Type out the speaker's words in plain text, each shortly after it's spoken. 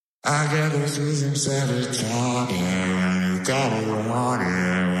I get those goosebumps every time, yeah, when you gotta run,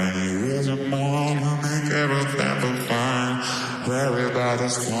 yeah, when you use your mind to make everything feel fine.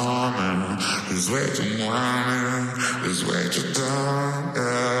 Everybody's coming, there's way too money, there's way too dumb,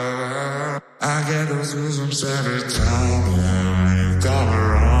 yeah. I get those goosebumps every time, yeah, when you gotta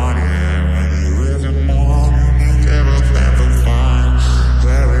run.